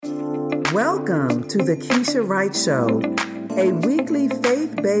Welcome to the Keisha Wright Show, a weekly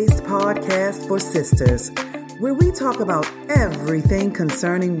faith-based podcast for sisters, where we talk about everything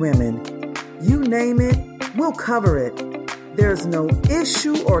concerning women. You name it, we'll cover it. There's no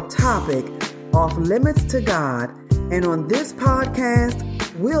issue or topic off limits to God, and on this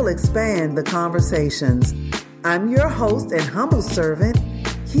podcast, we'll expand the conversations. I'm your host and humble servant,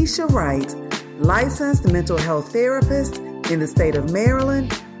 Keisha Wright, licensed mental health therapist in the state of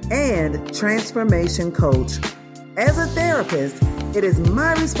Maryland and transformation coach. As a therapist, it is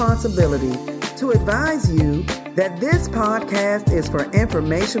my responsibility to advise you that this podcast is for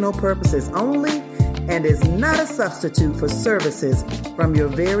informational purposes only and is not a substitute for services from your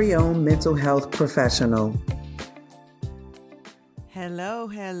very own mental health professional.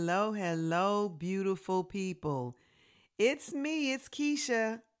 Hello, beautiful people. It's me, it's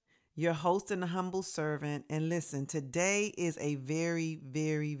Keisha, your host and a humble servant. And listen, today is a very,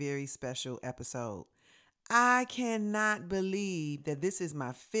 very, very special episode. I cannot believe that this is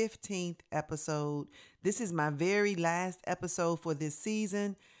my 15th episode. This is my very last episode for this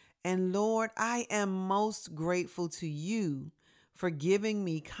season. And Lord, I am most grateful to you for giving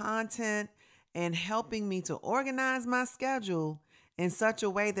me content and helping me to organize my schedule in such a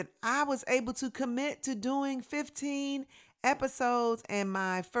way that I was able to commit to doing 15 episodes and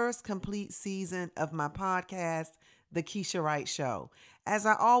my first complete season of my podcast, The Keisha Wright Show. As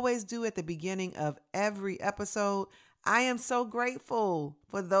I always do at the beginning of every episode, I am so grateful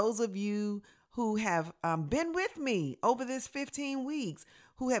for those of you who have been with me over this 15 weeks,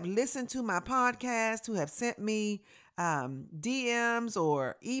 who have listened to my podcast, who have sent me DMs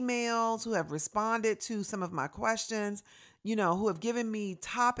or emails, who have responded to some of my questions, who have given me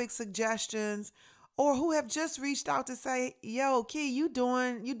topic suggestions, or who have just reached out to say, yo, Key, you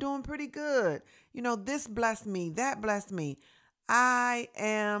doing pretty good. This blessed me, that blessed me. I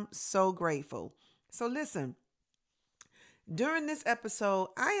am so grateful. So listen, during this episode,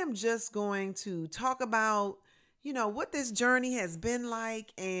 I am just going to talk about, what this journey has been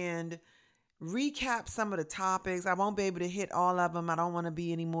like and recap some of the topics. I won't be able to hit all of them. I don't want to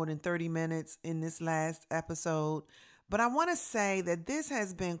be any more than 30 minutes in this last episode. But I want to say that this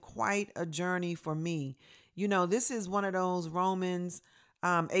has been quite a journey for me. This is one of those Romans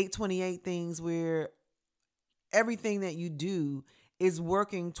 8:28 things where everything that you do is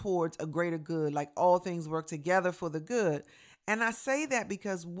working towards a greater good, like all things work together for the good. And I say that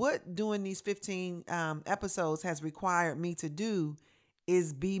because what doing these 15 episodes has required me to do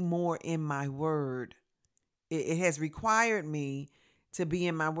is be more in my word. It has required me to be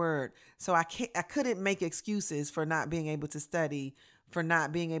in my word. So I couldn't make excuses for not being able to study, for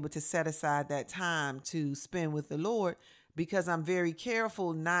not being able to set aside that time to spend with the Lord, because I'm very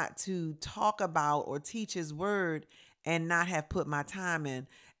careful not to talk about or teach his word and not have put my time in.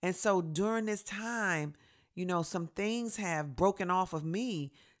 And so during this time, some things have broken off of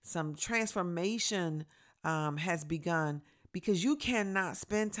me. Some transformation has begun, because you cannot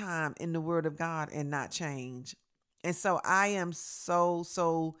spend time in the word of God and not change. And so I am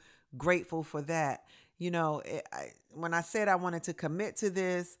so grateful for that. When I said I wanted to commit to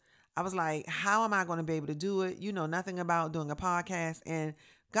this, I was like, how am I going to be able to do it? Nothing about doing a podcast. And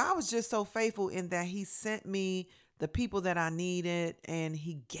God was just so faithful in that he sent me the people that I needed, and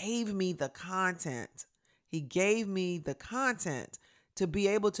he gave me the content. He gave me the content to be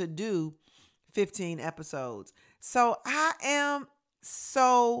able to do 15 episodes. So I am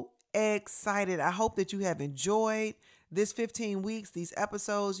so excited. I hope that you have enjoyed this 15 weeks, these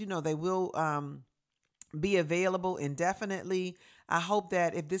episodes. They will be available indefinitely. I hope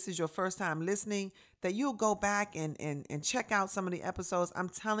that if this is your first time listening, that you'll go back and check out some of the episodes. I'm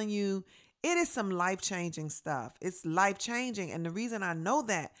telling you, it is some life-changing stuff. It's life-changing. And the reason I know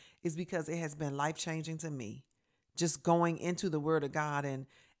that is because it has been life-changing to me. Just going into the word of God and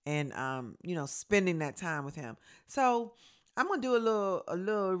spending that time with him. So I'm going to do a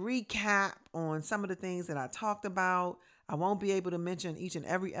little recap on some of the things that I talked about. I won't be able to mention each and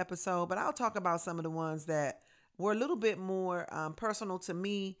every episode, but I'll talk about some of the ones that were a little bit more personal to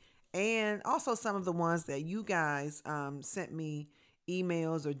me, and also some of the ones that you guys sent me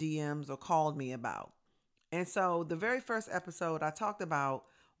emails or DMs or called me about. And so the very first episode I talked about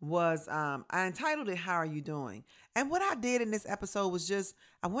was, I entitled it, How Are You Doing? And what I did in this episode was just,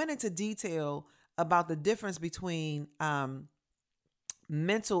 I went into detail about the difference between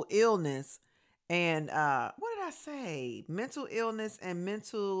mental illness and what did I say? Mental illness and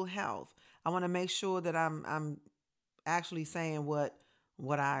mental health. I want to make sure that I'm actually saying what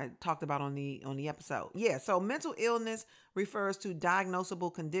I talked about on the episode. Yeah, so mental illness refers to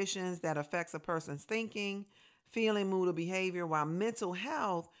diagnosable conditions that affects a person's thinking, feeling, mood, or behavior, while mental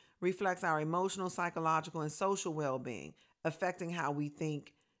health reflects our emotional, psychological, and social well-being, affecting how we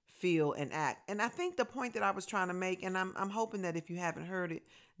think, feel, and act. And I think the point that I was trying to make, and I'm hoping that if you haven't heard it,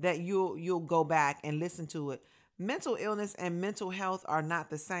 that you'll go back and listen to it. Mental illness and mental health are not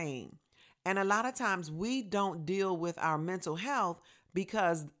the same. And a lot of times we don't deal with our mental health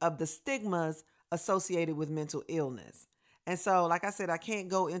because of the stigmas associated with mental illness. And so, like I said, I can't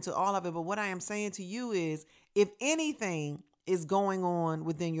go into all of it, but what I am saying to you is if anything is going on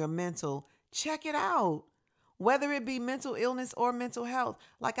within your mental, check it out. Whether it be mental illness or mental health.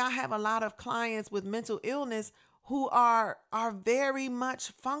 Like I have a lot of clients with mental illness who are very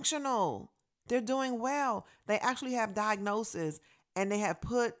much functional. They're doing well. They actually have diagnosis and they have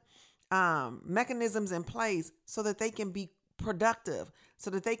put mechanisms in place so that they can be productive, so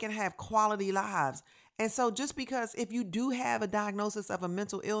that they can have quality lives. And so just because if you do have a diagnosis of a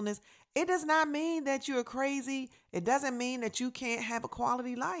mental illness, it does not mean that you're crazy. It doesn't mean that you can't have a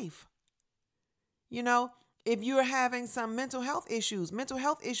quality life. You know, if you're having some mental health issues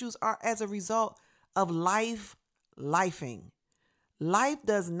are as a result of lifing. Life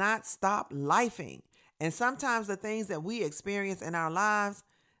does not stop lifing. And sometimes the things that we experience in our lives,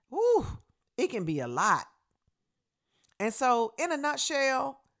 it can be a lot. And so in a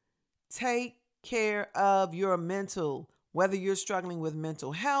nutshell, take care of your mental, whether you're struggling with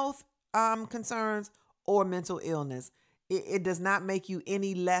mental health concerns or mental illness. It does not make you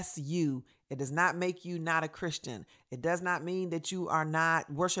any less you. It does not make you not a Christian. It does not mean that you are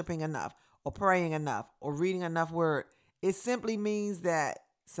not worshiping enough or praying enough or reading enough word. It simply means that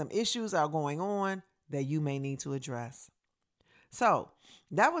some issues are going on that you may need to address. So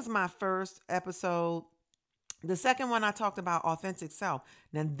that was my first episode. The second one, I talked about authentic self.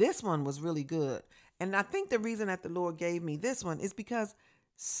 Now, this one was really good. And I think the reason that the Lord gave me this one is because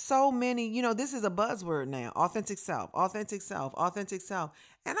so many, this is a buzzword now, authentic self, authentic self, authentic self.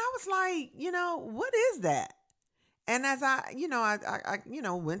 And I was like, what is that? And as I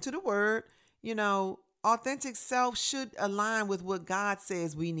went to the word, authentic self should align with what God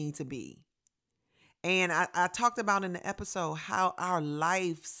says we need to be. And I talked about in the episode how our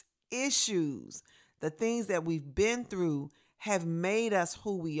life's issues, the things that we've been through, have made us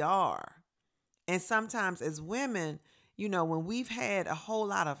who we are. And sometimes as women, when we've had a whole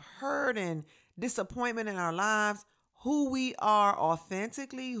lot of hurt and disappointment in our lives, who we are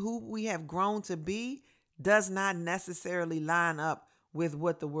authentically, who we have grown to be, does not necessarily line up with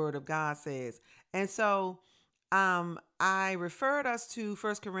what the word of God says. And so I referred us to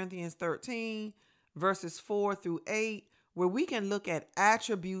 1 Corinthians 13, verses 4 through 8, where we can look at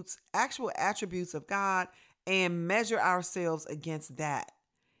attributes, actual attributes of God, and measure ourselves against that.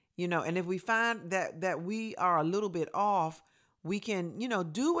 And if we find that we are a little bit off, we can,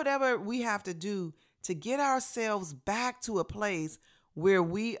 do whatever we have to do to get ourselves back to a place where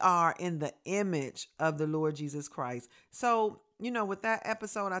we are in the image of the Lord Jesus Christ. So, with that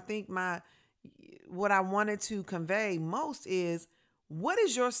episode, I think what I wanted to convey most is, what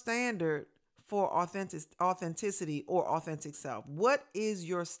is your standard for authenticity or authentic self? What is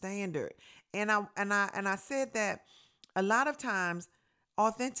your standard? And I said that a lot of times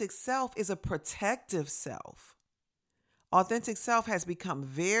authentic self is a protective self. Authentic self has become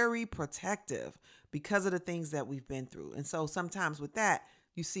very protective because of the things that we've been through. And so sometimes with that,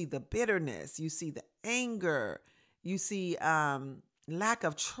 you see the bitterness, you see the anger, you see lack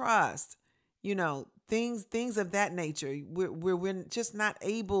of trust, things of that nature. We're just not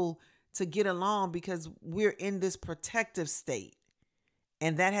able to get along because we're in this protective state.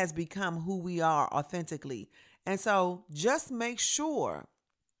 And that has become who we are authentically. And so just make sure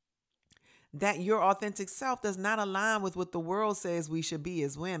that your authentic self does not align with what the world says we should be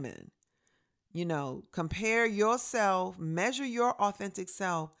as women. Compare yourself, measure your authentic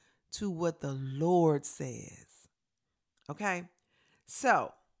self to what the Lord says. Okay.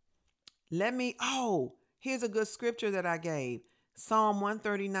 So here's a good scripture that I gave. Psalm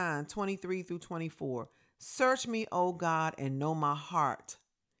 139, 23 through 24. Search me, O God, and know my heart.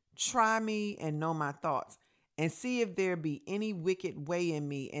 Try me and know my thoughts, and see if there be any wicked way in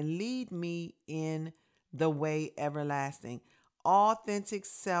me, and lead me in the way everlasting. Authentic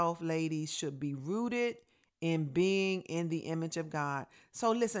self, ladies, should be rooted in being in the image of God.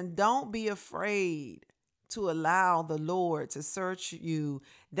 So listen, don't be afraid to allow the Lord to search you.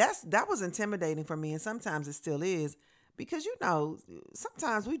 That was intimidating for me, and sometimes it still is, because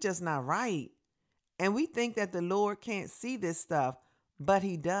sometimes we just not right. And we think that the Lord can't see this stuff, but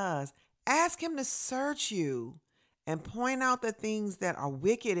he does. Ask him to search you and point out the things that are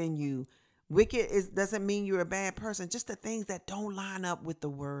wicked in you. Doesn't mean you're a bad person, just the things that don't line up with the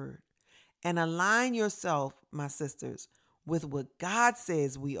word. And align yourself, my sisters, with what God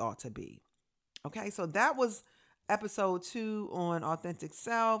says we ought to be. Okay, so that was episode 2 on authentic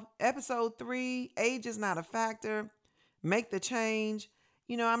self. Episode 3, age is not a factor. Make the change.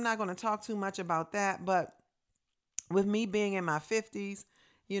 I'm not going to talk too much about that, but with me being in my 50s,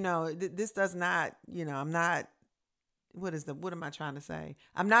 this does not, I'm not, what am I trying to say?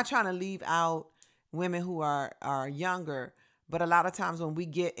 I'm not trying to leave out women who are younger, but a lot of times when we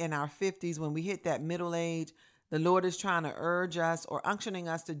get in our 50s, when we hit that middle age, the Lord is trying to urge us or unctioning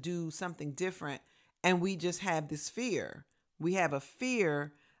us to do something different. And we just have this fear. We have a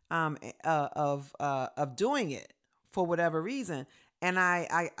fear of doing it for whatever reason. And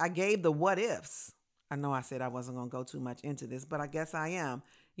I gave the what ifs. I know I said I wasn't going to go too much into this, but I guess I am.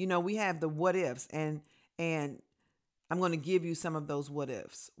 We have the what ifs, and I'm going to give you some of those what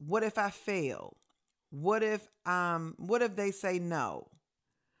ifs. What if I fail? What if they say no?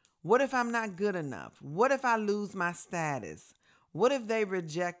 What if I'm not good enough? What if I lose my status? What if they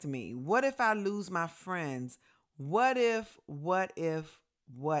reject me? What if I lose my friends? What if?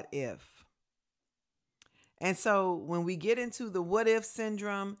 And so when we get into the what if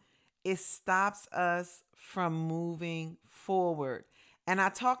syndrome, it stops us from moving forward. And I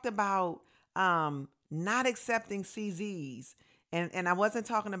talked about not accepting CZs. And I wasn't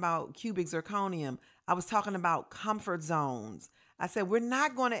talking about cubic zirconium. I was talking about comfort zones. I said, we're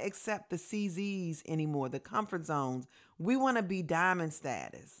not going to accept the CZs anymore, the comfort zones. We want to be diamond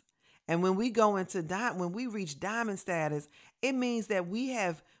status. And when we go into when we reach diamond status, it means that we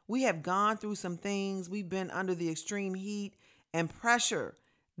have gone through some things. We've been under the extreme heat and pressure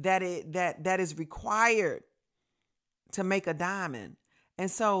that is required to make a diamond.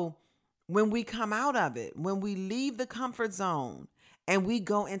 And so when we come out of it, when we leave the comfort zone and we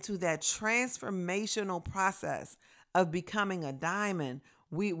go into that transformational process of becoming a diamond,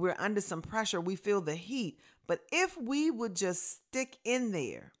 we're under some pressure. We feel the heat. But if we would just stick in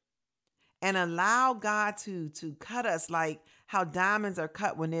there and allow God to cut us like how diamonds are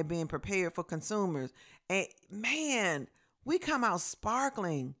cut when they're being prepared for consumers, and man, we come out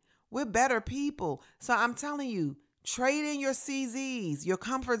sparkling. We're better people. So I'm telling you, trade in your CZs, your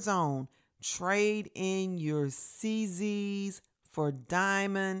comfort zone. Trade in your CZs for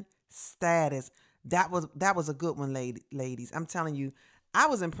diamond status. That was a good one, ladies. I'm telling you, I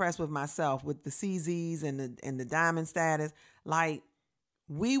was impressed with myself with the CZs and the diamond status. Like,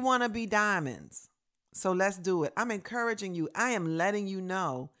 we want to be diamonds. So let's do it. I'm encouraging you. I am letting you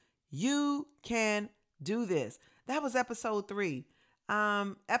know you can do this. That was episode 3.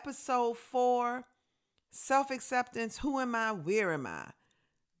 Episode 4, self-acceptance. Who am I? Where am I?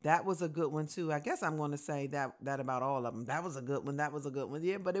 That was a good one too. I guess I'm going to say that about all of them. That was a good one.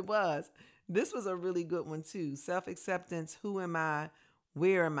 Yeah, but it was. This was a really good one too. Self-acceptance. Who am I?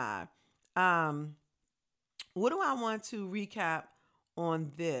 Where am I? What do I want to recap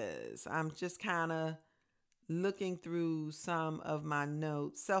on this? I'm just kind of looking through some of my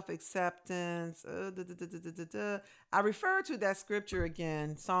notes. Self-acceptance. I refer to that scripture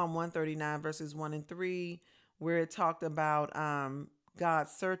again, Psalm 139 verses 1 and 3, where it talked about God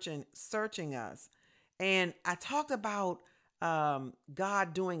searching us. And I talked about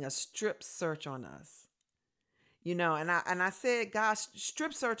God doing a strip search on us. And I said God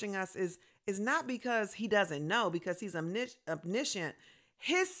strip searching us is not because he doesn't know, because he's omniscient.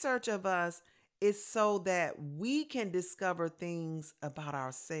 His search of us is so that we can discover things about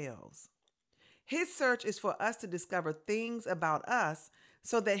ourselves. His search is for us to discover things about us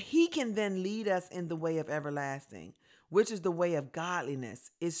so that he can then lead us in the way of everlasting, which is the way of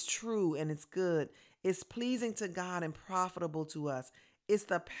godliness. It's true and it's good. It's pleasing to God and profitable to us. It's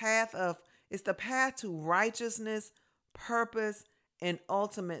the path to righteousness, purpose, and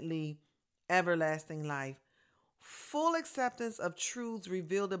ultimately everlasting life. Full acceptance of truths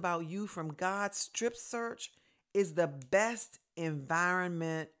revealed about you from God's strip search is the best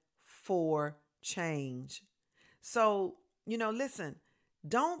environment for change. So, listen,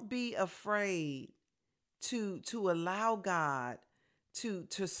 don't be afraid to allow God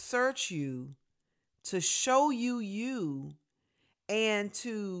to search you, to show you, and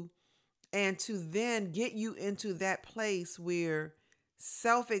to then get you into that place where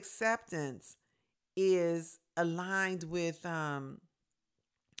self-acceptance is aligned with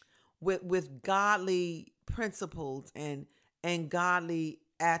godly principles and godly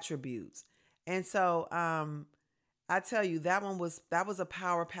attributes. And so I tell you, that was a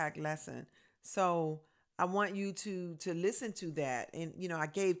power-packed lesson. So I want you to listen to that. And I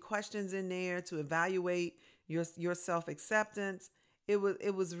gave questions in there to evaluate your self-acceptance. It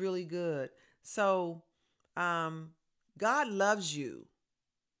was really good. So God loves you.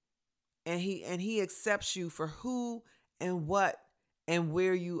 And he accepts you for who and what and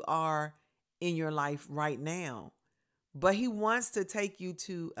where you are in your life right now. But he wants to take you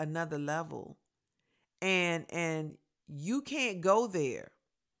to another level. And you can't go there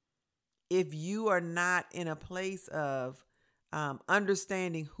if you are not in a place of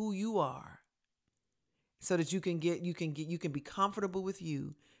understanding who you are, so that you can be comfortable with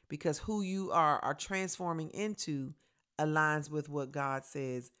you, because who you are transforming into aligns with what God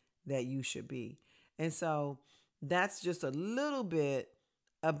says that you should be. And so that's just a little bit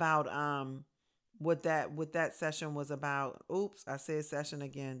about what that session was about. Oops, I said session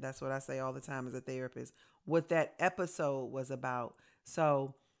again. That's what I say all the time as a therapist. What that episode was about.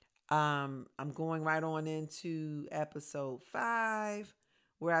 So I'm going right on into episode 5,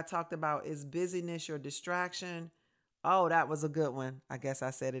 where I talked about, is busyness your distraction? Oh, that was a good one. I guess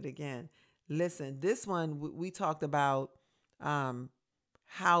I said it again. Listen, this one we talked about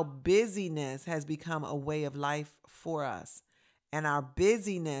how busyness has become a way of life for us, and our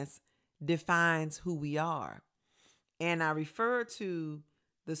busyness defines who we are. And I refer to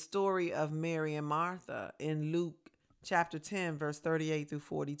the story of Mary and Martha in Luke chapter 10, verse 38 through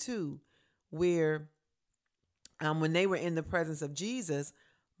 42, where when they were in the presence of Jesus,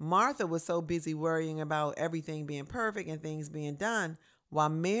 Martha was so busy worrying about everything being perfect and things being done, while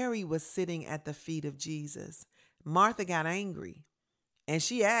Mary was sitting at the feet of Jesus. Martha got angry, and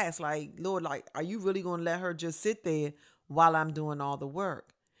she asked, like, Lord, like, are you really going to let her just sit there while I'm doing all the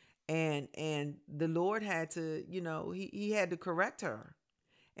work? And the Lord had to, he had to correct her.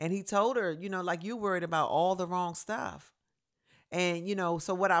 And he told her, like, you're worried about all the wrong stuff. And,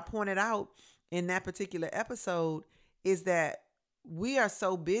 so what I pointed out in that particular episode is that we are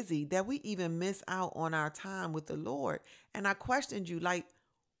so busy that we even miss out on our time with the Lord. And I questioned you, like,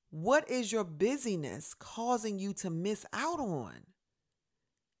 what is your busyness causing you to miss out on?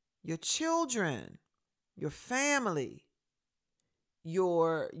 Your children, your family,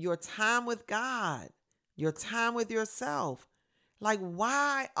 your time with God, your time with yourself. Like,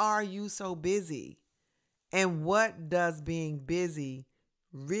 why are you so busy? And what does being busy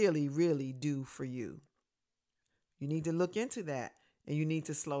really, really do for you? You need to look into that, and you need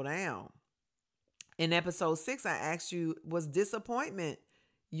to slow down. In episode 6, I asked you, was disappointment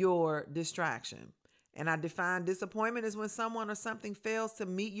your distraction? And I defined disappointment as when someone or something fails to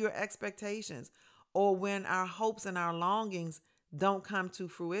meet your expectations, or when our hopes and our longings don't come to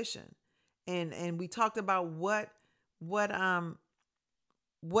fruition. And we talked about what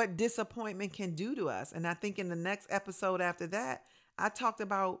disappointment can do to us. And I think in the next episode after that, I talked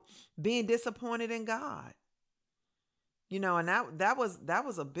about being disappointed in God. And that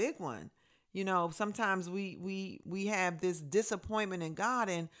was a big one. Sometimes we have this disappointment in God,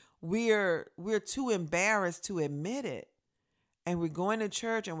 and we're too embarrassed to admit it. And we're going to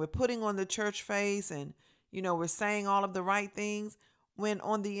church, and we're putting on the church face, and we're saying all of the right things, when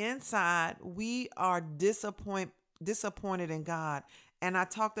on the inside we are disappointed in God. And I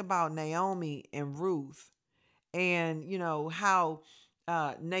talked about Naomi and Ruth, and how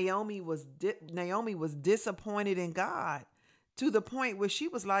Naomi was disappointed in God, to the point where she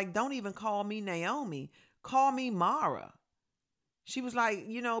was like, don't even call me Naomi, call me Mara. She was like,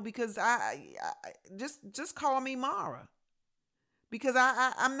 because I just call me Mara, because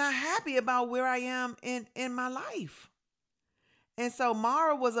I'm not happy about where I am in my life. And so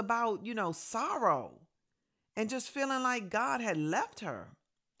Mara was about, sorrow, and just feeling like God had left her.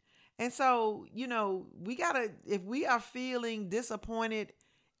 And so, if we are feeling disappointed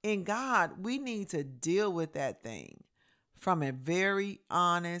in God, we need to deal with that thing from a very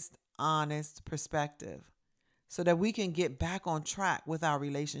honest perspective, so that we can get back on track with our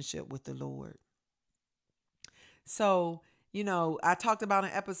relationship with the Lord. So, I talked about in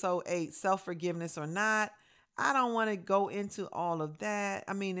episode 8, self-forgiveness or not. I don't want to go into all of that.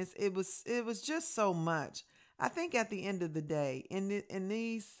 I mean, it was just so much. I think at the end of the day, in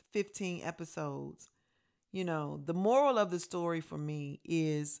these 15 episodes, the moral of the story for me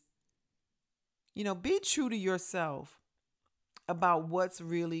is, be true to yourself about what's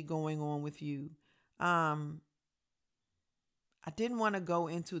really going on with you. I didn't want to go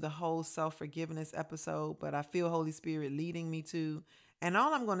into the whole self-forgiveness episode, but I feel Holy Spirit leading me to. And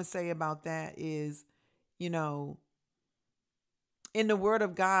all I'm going to say about that is, in the Word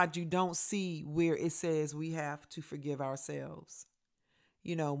of God, you don't see where it says we have to forgive ourselves.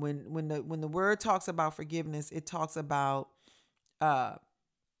 When the Word talks about forgiveness, it talks about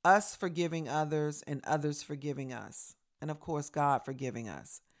us forgiving others and others forgiving us. And of course, God forgiving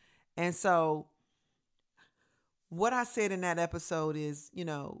us. And so what I said in that episode is,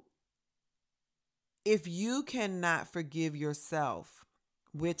 if you cannot forgive yourself,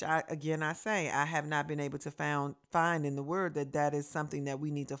 which I say, I have not been able to find in the word that is something that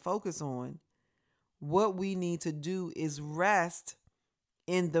we need to focus on. What we need to do is rest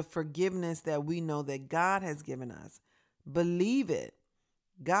in the forgiveness that we know that God has given us. Believe it.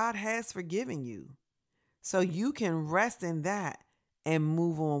 God has forgiven you. So you can rest in that and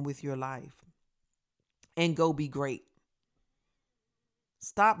move on with your life and go be great.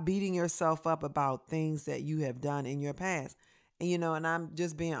 Stop beating yourself up about things that you have done in your past. And and I'm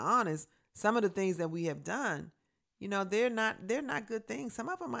just being honest, some of the things that we have done, they're not good things. Some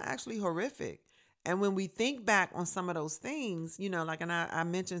of them are actually horrific. And when we think back on some of those things, and I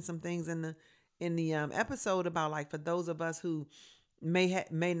mentioned some things in the episode about, like, for those of us who may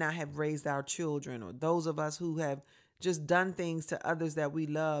not have raised our children, or those of us who have just done things to others that we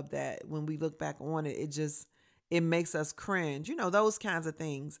love, that when we look back on it, it makes us cringe, those kinds of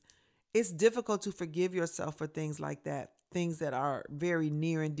things. It's difficult to forgive yourself for things like that, things that are very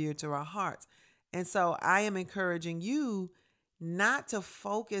near and dear to our hearts. And so I am encouraging you not to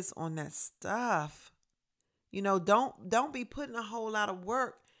focus on that stuff. Don't be putting a whole lot of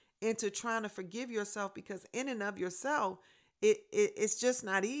work into trying to forgive yourself, because in and of yourself, it's just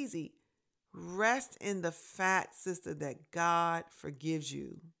not easy. Rest in the fact, sister, that God forgives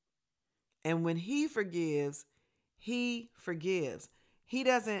you. And when he forgives, he forgives. He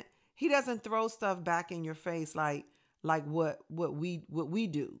doesn't throw stuff back in your face like what we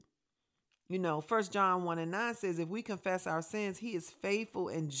do. 1 John 1:9 says, if we confess our sins, he is faithful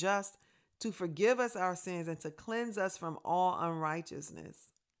and just to forgive us our sins and to cleanse us from all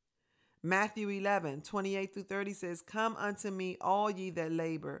unrighteousness. Matthew 11:28-30 says, come unto me, all ye that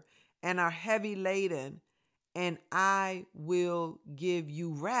labor and are heavy laden, and I will give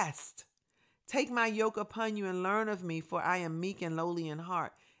you rest. Take my yoke upon you and learn of me, for I am meek and lowly in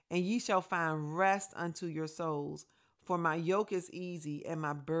heart, and ye shall find rest unto your souls. For my yoke is easy and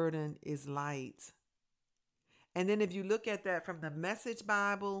my burden is light. And then if you look at that from the Message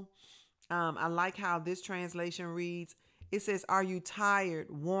Bible, I like how this translation reads. It says, are you tired,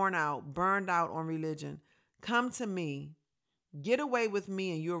 worn out, burned out on religion? Come to me. Get away with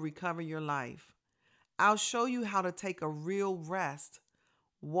me and you'll recover your life. I'll show you how to take a real rest.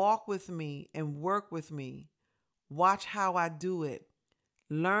 Walk with me and work with me. Watch how I do it.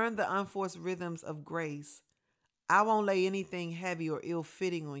 Learn the unforced rhythms of grace. I won't lay anything heavy or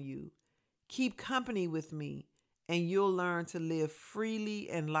ill-fitting on you. Keep company with me and you'll learn to live freely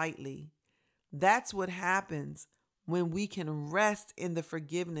and lightly. That's what happens when we can rest in the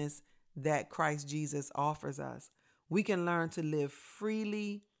forgiveness that Christ Jesus offers us. We can learn to live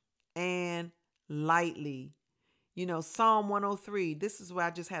freely and lightly. Psalm 103, this is where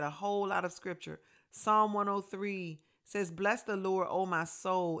I just had a whole lot of scripture. Psalm 103 says, bless the Lord, O my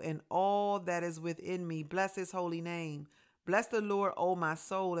soul, and all that is within me. Bless his holy name. Bless the Lord, O my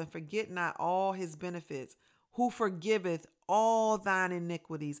soul, and forget not all his benefits, who forgiveth all thine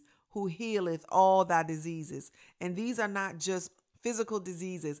iniquities, who healeth all thy diseases. And these are not just physical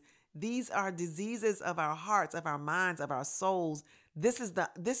diseases. These are diseases of our hearts, of our minds, of our souls. This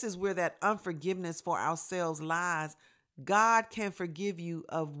is where that unforgiveness for ourselves lies. God can forgive you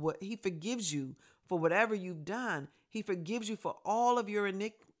of what he forgives you for whatever you've done. He forgives you for all of your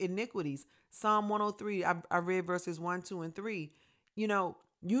iniquities. Psalm 103, I read verses 1, 2, and 3. You no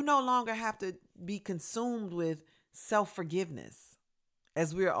longer have to be consumed with self-forgiveness,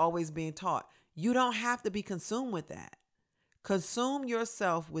 as we're always being taught. You don't have to be consumed with that. Consume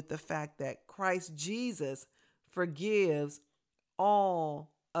yourself with the fact that Christ Jesus forgives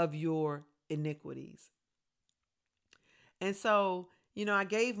all of your iniquities. And so, I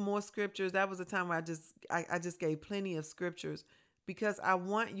gave more scriptures. That was a time where I just gave plenty of scriptures, because I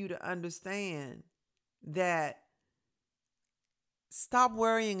want you to understand that stop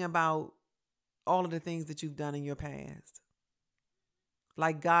worrying about all of the things that you've done in your past.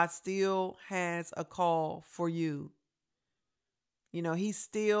 Like, God still has a call for you. He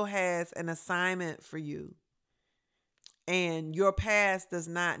still has an assignment for you. And your past does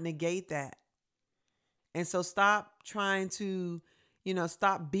not negate that. And so stop trying to,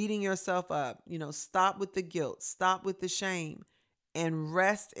 stop beating yourself up. Stop with the guilt. Stop with the shame. And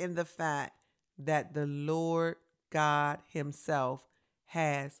rest in the fact that the Lord God himself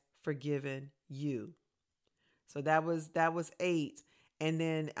has forgiven you. So that was 8. And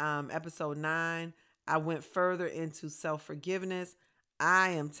then episode 9, I went further into self-forgiveness. I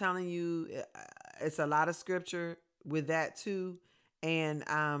am telling you, it's a lot of scripture with that too. And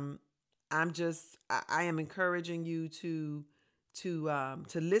I am encouraging you to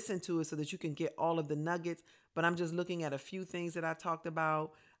listen to it so that you can get all of the nuggets. But I'm just looking at a few things that I talked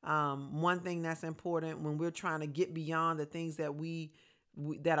about. One thing that's important when we're trying to get beyond the things that we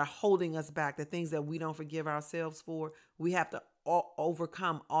that are holding us back, the things that we don't forgive ourselves for, we have to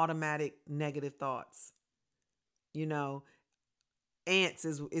overcome automatic negative thoughts. You know, ANTS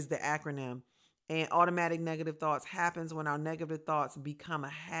is the acronym. And automatic negative thoughts happens when our negative thoughts become a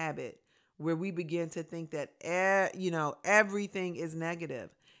habit, where we begin to think that everything is negative.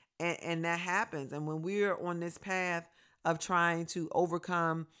 And that happens. And when we're on this path of trying to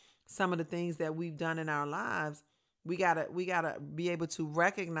overcome some of the things that we've done in our lives, we gotta be able to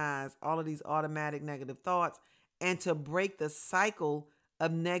recognize all of these automatic negative thoughts and to break the cycle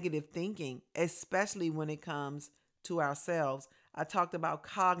of negative thinking, especially when it comes to ourselves. I talked about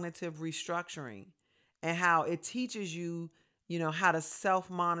cognitive restructuring and how it teaches you, how to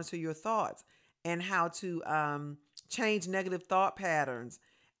self-monitor your thoughts and how to change negative thought patterns.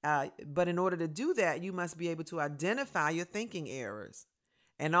 But in order to do that, you must be able to identify your thinking errors.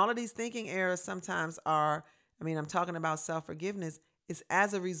 And all of these thinking errors sometimes I'm talking about self-forgiveness, is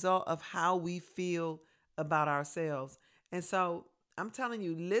as a result of how we feel about ourselves. And so I'm telling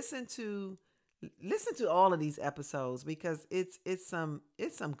you, listen to all of these episodes, because it's some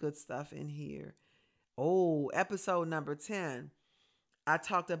good stuff in here. Oh, episode number 10, I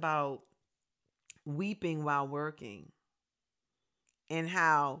talked about weeping while working, and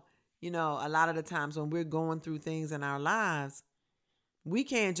how, a lot of the times when we're going through things in our lives, we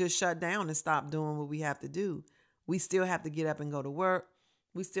can't just shut down and stop doing what we have to do. We still have to get up and go to work.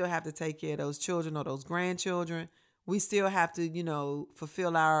 We still have to take care of those children or those grandchildren. We still have to,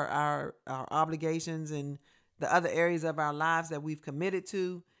 fulfill our obligations and the other areas of our lives that we've committed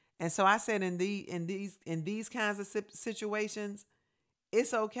to. And so I said, in these kinds of situations,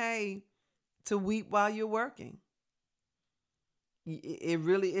 it's to weep while you're working.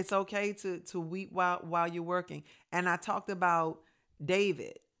 It's okay to weep while you're working. And I talked about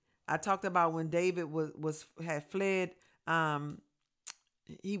David. I talked about when David had fled.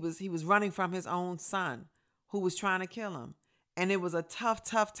 He was running from his own son, who was trying to kill him. And it was a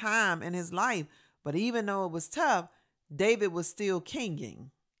tough time in his life. But even though it was tough, David was still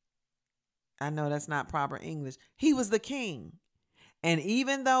kinging. I know that's not proper English. He was the king. And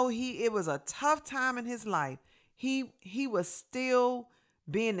even though it was a tough time in his life, he was still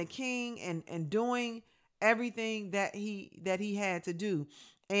being the king and doing everything that he had to do.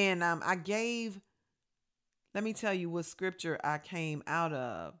 And let me tell you what scripture I came out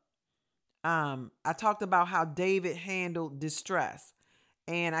of. I talked about how David handled distress,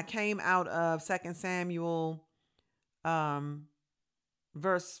 and I came out of 2 Samuel,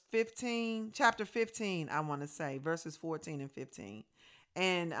 verse 15, chapter 15, I want to say, verses 14 and 15.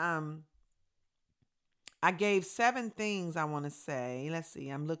 And I gave 7 things I want to say. Let's see.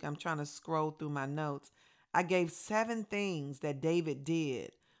 I'm trying to scroll through my notes. I gave 7 things that David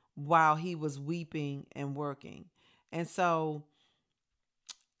did while he was weeping and working. And so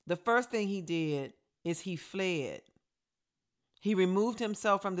the first thing he did is he fled. He removed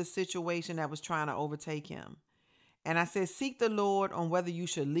himself from the situation that was trying to overtake him. And I said, seek the Lord on whether you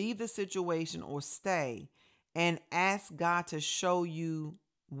should leave the situation or stay, and ask God to show you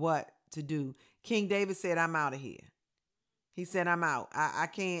what to do. King David said, I'm out of here. He said, I'm out. I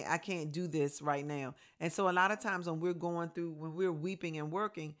can't do this right now. And so a lot of times when we're weeping and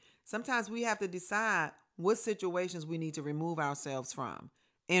working, sometimes we have to decide what situations we need to remove ourselves from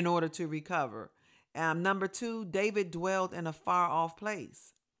in order to recover. Number 2, David dwelled in a far off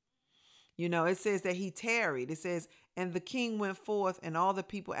place. It says that he tarried. It says, and the king went forth and all the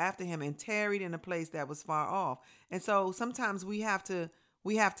people after him and tarried in a place that was far off. And so sometimes we have to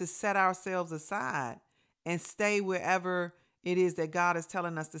set ourselves aside and stay wherever it is that God is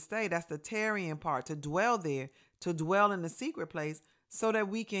telling us to stay. That's the tarrying part, to dwell there, to dwell in the secret place so that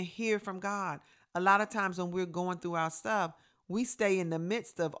we can hear from God. A lot of times when we're going through our stuff, we stay in the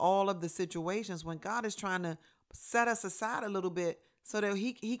midst of all of the situations when God is trying to set us aside a little bit so that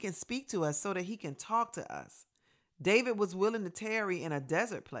he can speak to us, so that he can talk to us. David was willing to tarry in a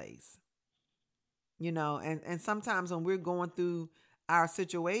desert place, and sometimes when we're going through our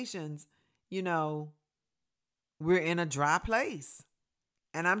situations, we're in a dry place.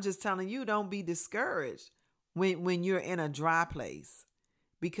 And I'm just telling you, don't be discouraged when you're in a dry place,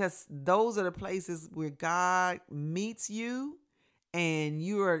 because those are the places where God meets you, and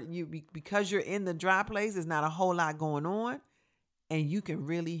because you're in the dry place, there's not a whole lot going on, and you can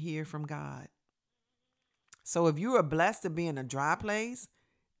really hear from God. So if you are blessed to be in a dry place,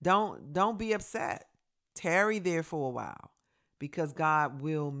 don't be upset. Tarry there for a while, because God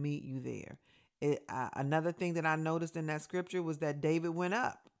will meet you there. Another thing that I noticed in that scripture was that David went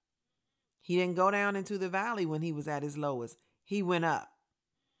up. He didn't go down into the valley when he was at his lowest. He went up.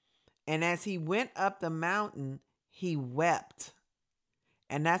 And as he went up the mountain, he wept.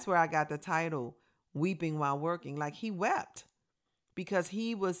 And that's where I got the title, Weeping While Working. Like, he wept because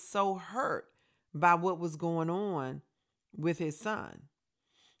he was so hurt by what was going on with his son.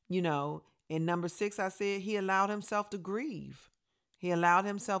 You know, in number 6, I said he allowed himself to grieve. He allowed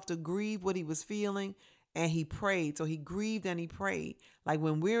himself to grieve what he was feeling, and he prayed. So he grieved and he prayed. Like,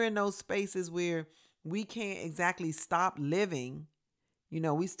 when we're in those spaces where we can't exactly stop living, you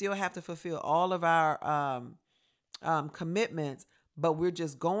know, we still have to fulfill all of our commitments, but we're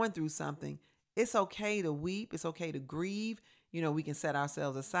just going through something. It's okay to weep. It's okay to grieve. You know, we can set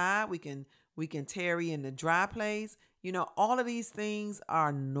ourselves aside. We can tarry in the dry place. You know, all of these things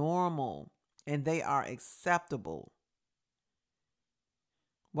are normal and they are acceptable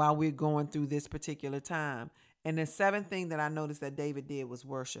while we're going through this particular time. And the 7th thing that I noticed that David did was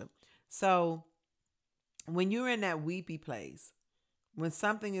worship. So when you're in that weepy place, when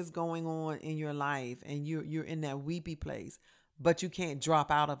something is going on in your life and you're in that weepy place, but you can't drop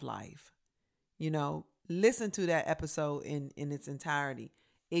out of life, you know, listen to that episode in its entirety.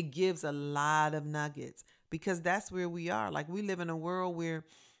 It gives a lot of nuggets because that's where we are. Like, we live in a world where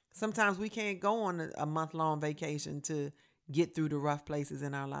sometimes we can't go on a month-long vacation to get through the rough places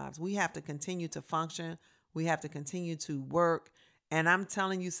in our lives. We have to continue to function. We have to continue to work. And I'm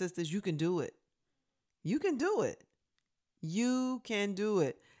telling you, sisters, you can do it. You can do it. You can do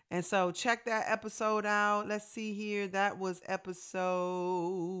it. And so check that episode out. Let's see here. That was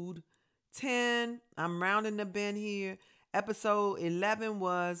episode 10. I'm rounding the bend here. Episode 11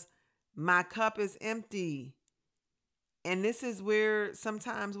 was My Cup is Empty. And this is where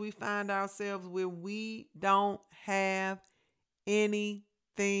sometimes we find ourselves where we don't have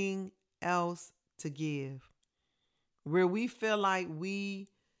anything else to give. Where we feel like we're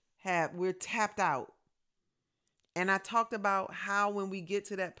tapped out. And I talked about how when we get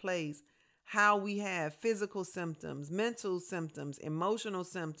to that place, how we have physical symptoms, mental symptoms, emotional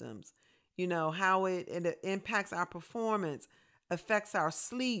symptoms, you know, how it impacts our performance, affects our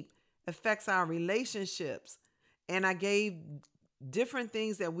sleep, affects our relationships. And I gave different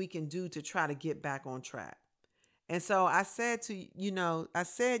things that we can do to try to get back on track. And so I said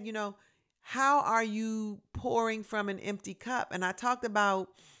how are you pouring from an empty cup? And I talked about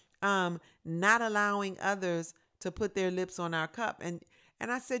not allowing others to put their lips on our cup. And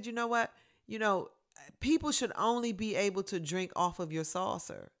I said, you know what? You know, people should only be able to drink off of your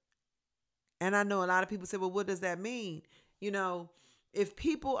saucer. And I know a lot of people say, well, what does that mean? You know, if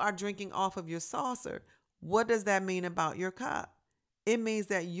people are drinking off of your saucer, what does that mean about your cup? It means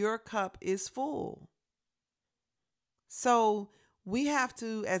that your cup is full. So we have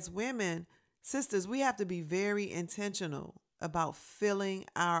to, as women, sisters, we have to be very intentional about filling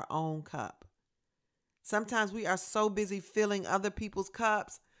our own cup. Sometimes we are so busy filling other people's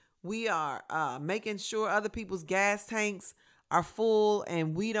cups. We are making sure other people's gas tanks are full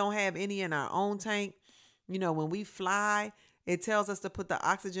and we don't have any in our own tank. You know, when we fly, it tells us to put the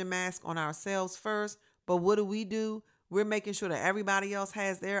oxygen mask on ourselves first. But what do? We're making sure that everybody else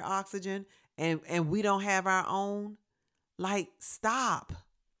has their oxygen and we don't have our own. Like, stop.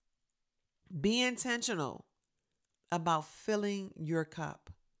 Be intentional about filling your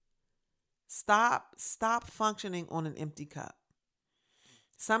cup. Stop functioning on an empty cup.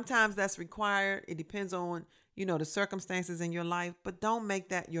 Sometimes that's required. It depends on, you know, the circumstances in your life, but don't make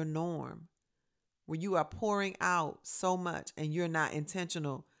that your norm where you are pouring out so much and you're not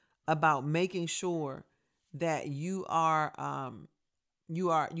intentional about making sure that you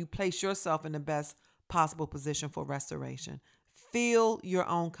place yourself in the best possible position for restoration. Fill your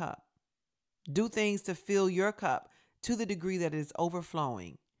own cup. Do things to fill your cup to the degree that it is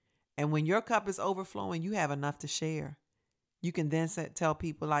overflowing. And when your cup is overflowing, you have enough to share. You can then tell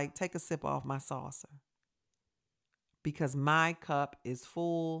people, like, take a sip off my saucer because my cup is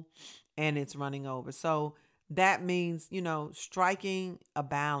full and it's running over. So that means, you know, striking a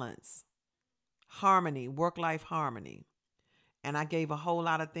balance, harmony, work-life harmony. And I gave a whole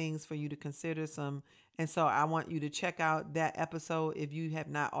lot of things for you to consider some. And so I want you to check out that episode if you have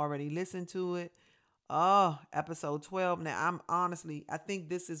not already listened to it. Oh, episode 12. Now, I think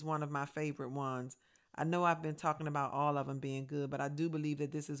this is one of my favorite ones. I know I've been talking about all of them being good, but I do believe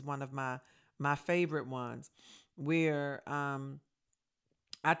that this is one of my favorite ones where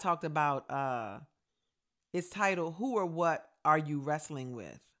I talked about it's titled, Who or What Are You Wrestling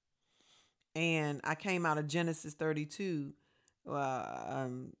With? And I came out of Genesis 32,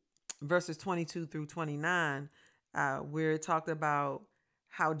 verses 22 through 29, where it talked about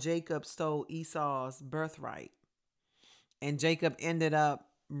how Jacob stole Esau's birthright. And Jacob ended up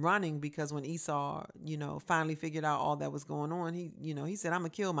running because when Esau, you know, finally figured out all that was going on, he said, I'm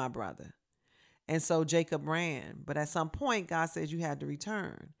going to kill my brother. And so Jacob ran. But at some point, God says you had to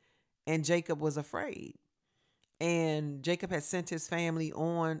return. And Jacob was afraid. And Jacob had sent his family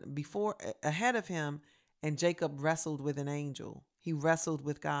on before ahead of him, and Jacob wrestled with an angel. He wrestled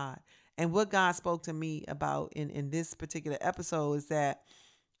with God. And what God spoke to me about in this particular episode is that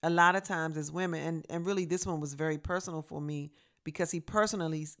a lot of times as women, and really this one was very personal for me because he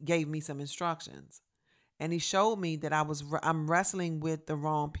personally gave me some instructions. And he showed me that I'm wrestling with the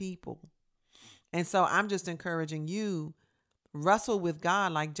wrong people. And so I'm just encouraging you, wrestle with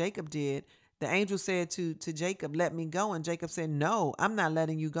God like Jacob did. The angel said to Jacob, let me go. And Jacob said, no, I'm not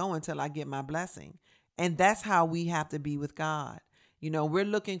letting you go until I get my blessing. And that's how we have to be with God. You know, we're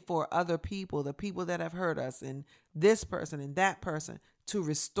looking for other people, the people that have hurt us, and this person and that person, to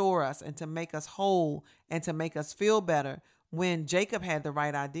restore us and to make us whole and to make us feel better, when Jacob had the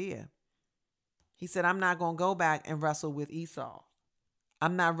right idea. He said, I'm not going to go back and wrestle with Esau.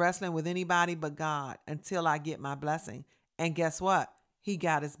 I'm not wrestling with anybody but God until I get my blessing. And guess what? He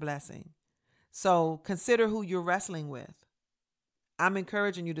got his blessing. So consider who you're wrestling with. I'm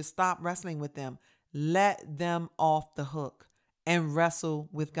encouraging you to stop wrestling with them. Let them off the hook and wrestle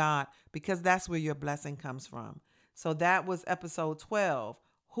with God, because that's where your blessing comes from. So that was episode 12.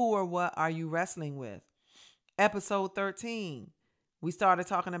 Who or what are you wrestling with? Episode 13, we started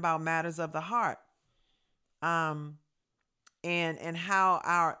talking about matters of the heart. And how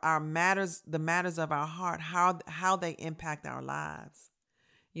our matters, the matters of our heart, how they impact our lives.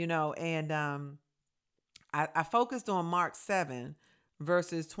 You know, and I focused on Mark 7,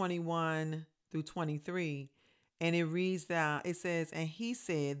 verses 21 through 23. And it reads down, it says, and he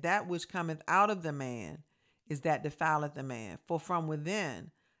said, that which cometh out of the man is that defileth the man. For from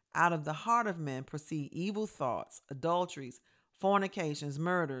within, out of the heart of men, proceed evil thoughts, adulteries, fornications,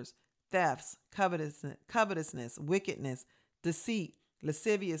 murders, thefts, covetousness, wickedness, deceit,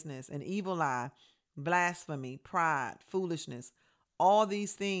 lasciviousness, an evil eye, blasphemy, pride, foolishness. All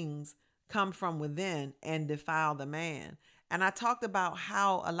these things come from within and defile the man. And I talked about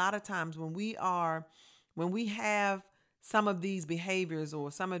how a lot of times when we have some of these behaviors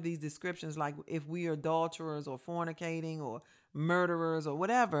or some of these descriptions, like if we are adulterers or fornicating or murderers or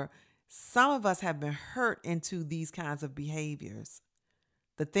whatever, some of us have been hurt into these kinds of behaviors.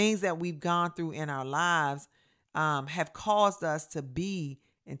 The things that we've gone through in our lives have caused us to be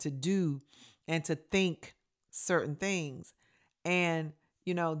and to do and to think certain things. And,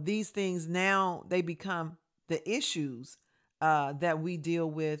 you know, these things now, they become the issues that we deal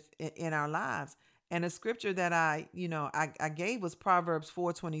with in our lives. And a scripture that I gave was Proverbs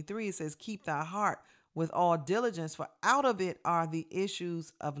 4:23. It says, keep thy heart with all diligence, for out of it are the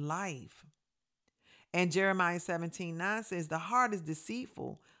issues of life. And Jeremiah 17:9 says, the heart is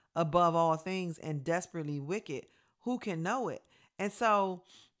deceitful above all things and desperately wicked. Who can know it? And so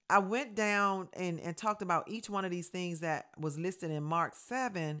I went down and talked about each one of these things that was listed in Mark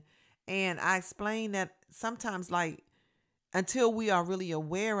 7. And I explained that sometimes, like, until we are really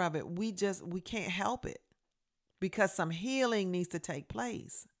aware of it, we can't help it, because some healing needs to take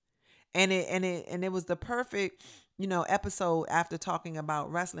place. And it was the perfect, episode after talking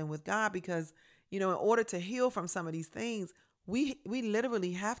about wrestling with God, because, in order to heal from some of these things, we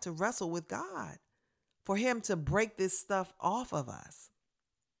literally have to wrestle with God for him to break this stuff off of us.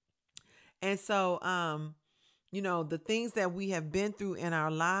 And so, the things that we have been through in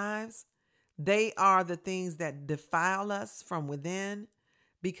our lives, they are the things that defile us from within,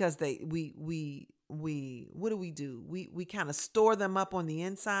 because we what do? We kind of store them up on the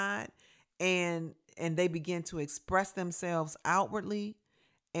inside, and they begin to express themselves outwardly.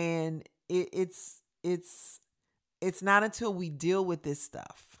 And it's not until we deal with this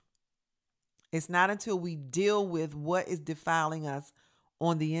stuff. It's not until we deal with what is defiling us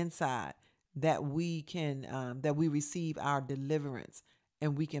on the inside that we can that we receive our deliverance,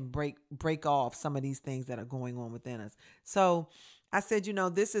 and we can break off some of these things that are going on within us. So I said,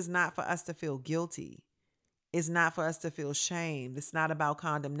 this is not for us to feel guilty. It's not for us to feel shame. It's not about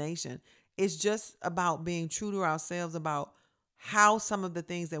condemnation. It's just about being true to ourselves about how some of the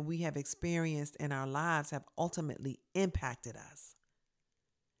things that we have experienced in our lives have ultimately impacted us.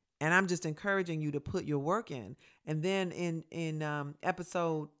 And I'm just encouraging you to put your work in. And then in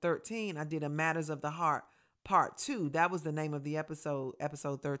episode 13, I did a Matters of the Heart Part 2. That was the name of the episode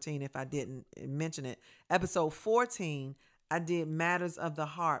 13, if I didn't mention it. Episode 14, I did Matters of the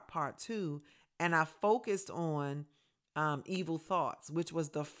Heart Part 2. And I focused on evil thoughts, which was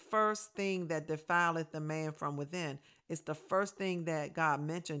the first thing that defileth the man from within. It's the first thing that God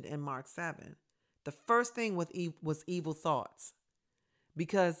mentioned in Mark 7. The first thing was evil thoughts.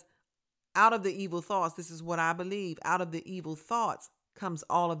 Because out of the evil thoughts, this is what I believe, out of the evil thoughts comes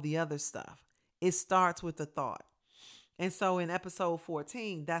all of the other stuff. It starts with the thought. And so in episode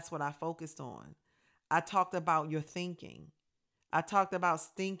 14, that's what I focused on. I talked about your thinking. I talked about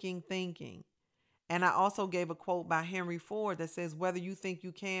stinking thinking. And I also gave a quote by Henry Ford that says, whether you think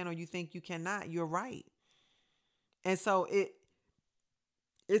you can or you think you cannot, you're right. And so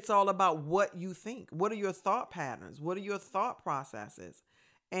it's all about what you think. What are your thought patterns? What are your thought processes?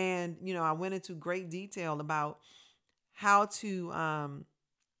 And, I went into great detail about how to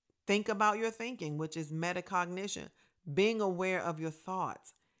think about your thinking, which is metacognition, being aware of your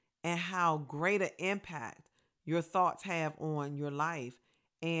thoughts and how great an impact your thoughts have on your life.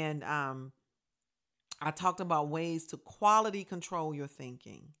 And I talked about ways to quality control your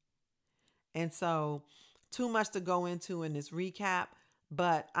thinking. And so, too much to go into in this recap,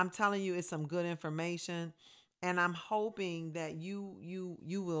 but I'm telling you, it's some good information. And I'm hoping that you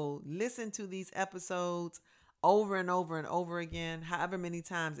will listen to these episodes over and over and over again, however many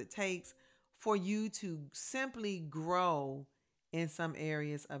times it takes for you to simply grow in some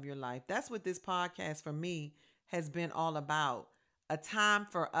areas of your life. That's what this podcast for me has been all about. A time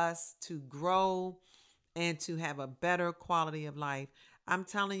for us to grow and to have a better quality of life. I'm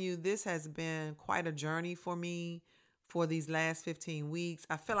telling you, this has been quite a journey for me for these last 15 weeks.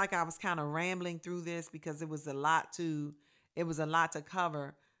 I feel like I was kind of rambling through this because it was a lot to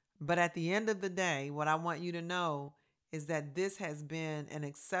cover. But at the end of the day, what I want you to know is that this has been an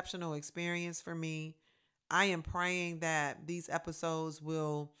exceptional experience for me. I am praying that these episodes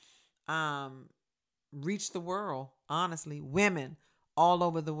will reach the world, honestly, women all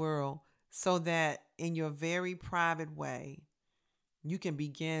over the world, so that in your very private way, you can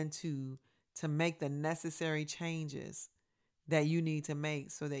begin to make the necessary changes that you need to make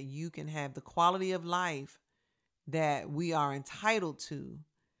so that you can have the quality of life that we are entitled to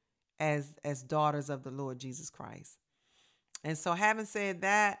as daughters of the Lord Jesus Christ. And so, having said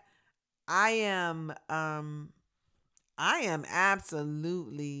that, I am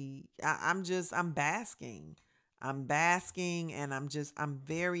absolutely, I'm basking. I'm basking, and I'm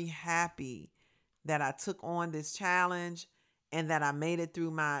very happy that I took on this challenge and that I made it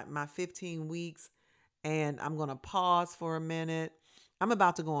through my 15 weeks. And I'm going to pause for a minute. I'm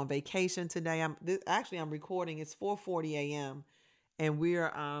about to go on vacation today. I'm recording. It's 4:40 a.m. and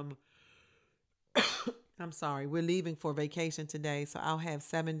we're I'm sorry, we're leaving for vacation today. So I'll have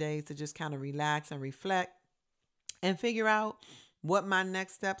 7 days to just kind of relax and reflect and figure out what my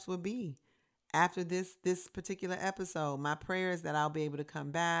next steps will be after this particular episode. My prayer is that I'll be able to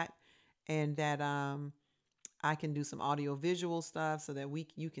come back and that I can do some audio visual stuff so that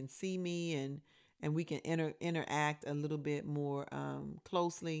you can see me and we can interact a little bit more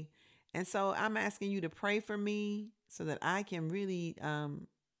closely. And so I'm asking you to pray for me so that I can really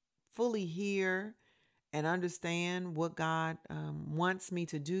fully hear and understand what God wants me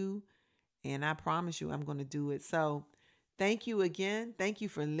to do. And I promise you, I'm going to do it. So thank you again. Thank you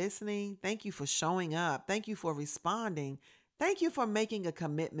for listening. Thank you for showing up. Thank you for responding. Thank you for making a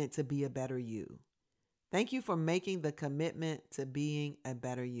commitment to be a better you. Thank you for making the commitment to being a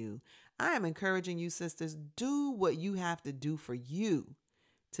better you. I am encouraging you, sisters, do what you have to do for you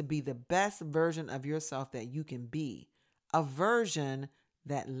to be the best version of yourself that you can be. A version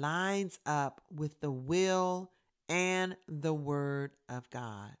that lines up with the will and the word of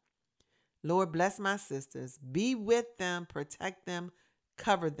God. Lord, bless my sisters. Be with them, protect them,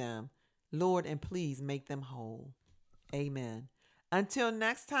 cover them. Lord, and please make them whole. Amen. Until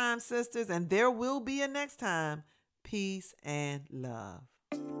next time, sisters, and there will be a next time, peace and love.